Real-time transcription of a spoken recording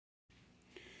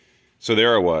So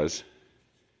there I was,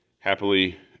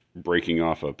 happily breaking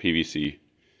off a PVC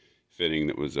fitting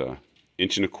that was a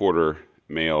 1.25"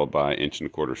 male by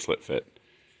 1.25" slit fit.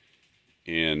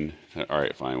 And all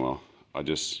right, fine, well, I'll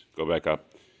just go back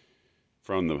up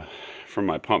from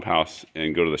my pump house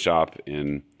and go to the shop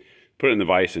and put it in the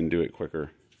vise and do it quicker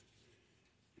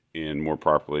and more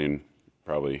properly, and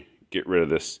probably get rid of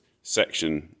this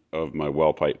section of my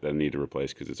well pipe that I need to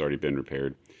replace because it's already been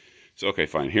repaired. So okay,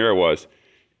 fine, here I was,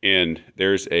 and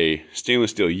there's a stainless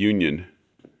steel union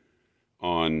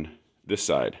on this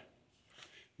side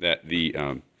that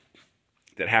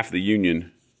that half of the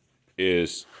union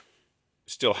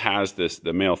still has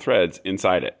the male threads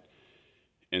inside it.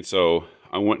 And so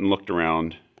I went and looked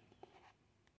around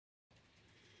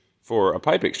for a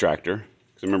pipe extractor,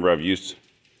 because remember I've used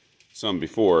some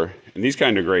before, and these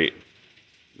kind are great.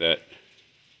 That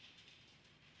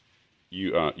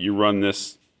you run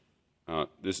this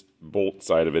this bolt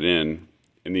side of it in,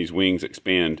 and these wings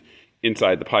expand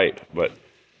inside the pipe, but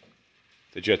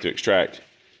that you have to extract.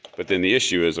 But then the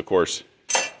issue is, of course,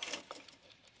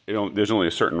 there's only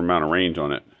a certain amount of range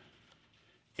on it,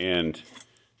 and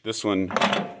this one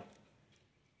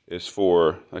is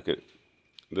for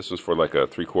this was for like a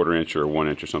 3/4 inch or 1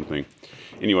 inch or something.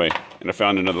 Anyway, and I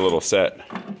found another little set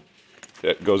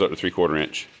that goes up to 3/4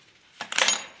 inch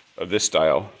of this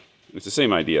style. It's the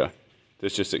same idea.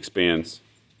 This just expands.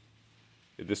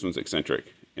 This one's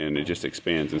eccentric, and it just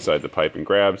expands inside the pipe and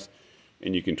grabs,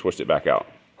 and you can twist it back out.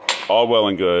 All well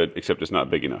and good, except it's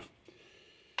not big enough.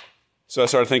 So I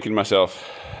started thinking to myself,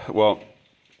 well,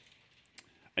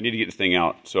 I need to get this thing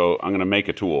out, so I'm going to make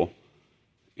a tool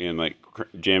and like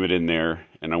jam it in there.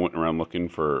 And I went around looking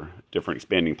for different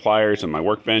expanding pliers on my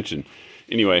workbench. And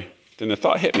anyway, then the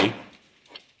thought hit me,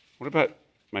 what about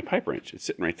my pipe wrench? It's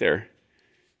sitting right there.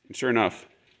 And sure enough,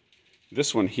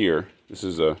 this one here, this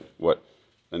is an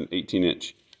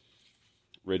 18-inch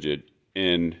rigid,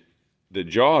 and the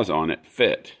jaws on it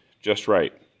fit just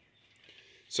right.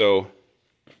 So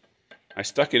I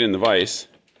stuck it in the vise.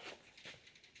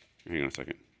 Hang on a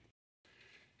second.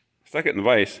 Stuck it in the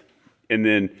vise, and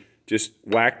then just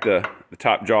whacked the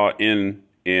top jaw in,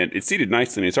 and it seated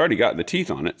nicely, and it's already got the teeth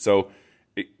on it. So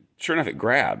sure enough, it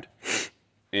grabbed,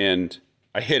 and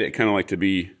I hit it kind of like to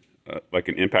be like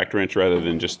an impact wrench rather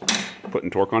than just putting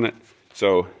torque on it.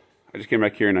 So I just came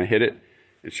back here and I hit it,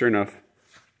 and sure enough,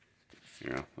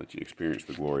 here, I'll let you experience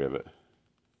the glory of it.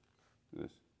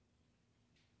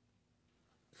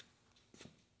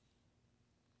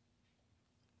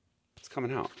 It's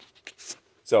coming out.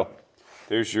 So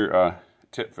there's your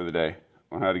tip for the day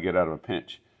on how to get out of a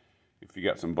pinch. If you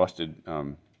got some busted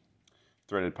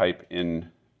threaded pipe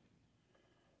in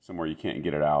somewhere you can't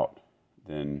get it out,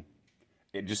 then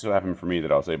it just so happened for me that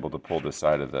I was able to pull this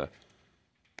side of the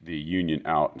union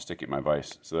out and stick it in my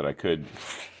vise so that I could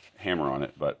hammer on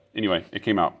it. But anyway, it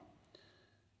came out.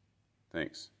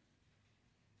 Thanks.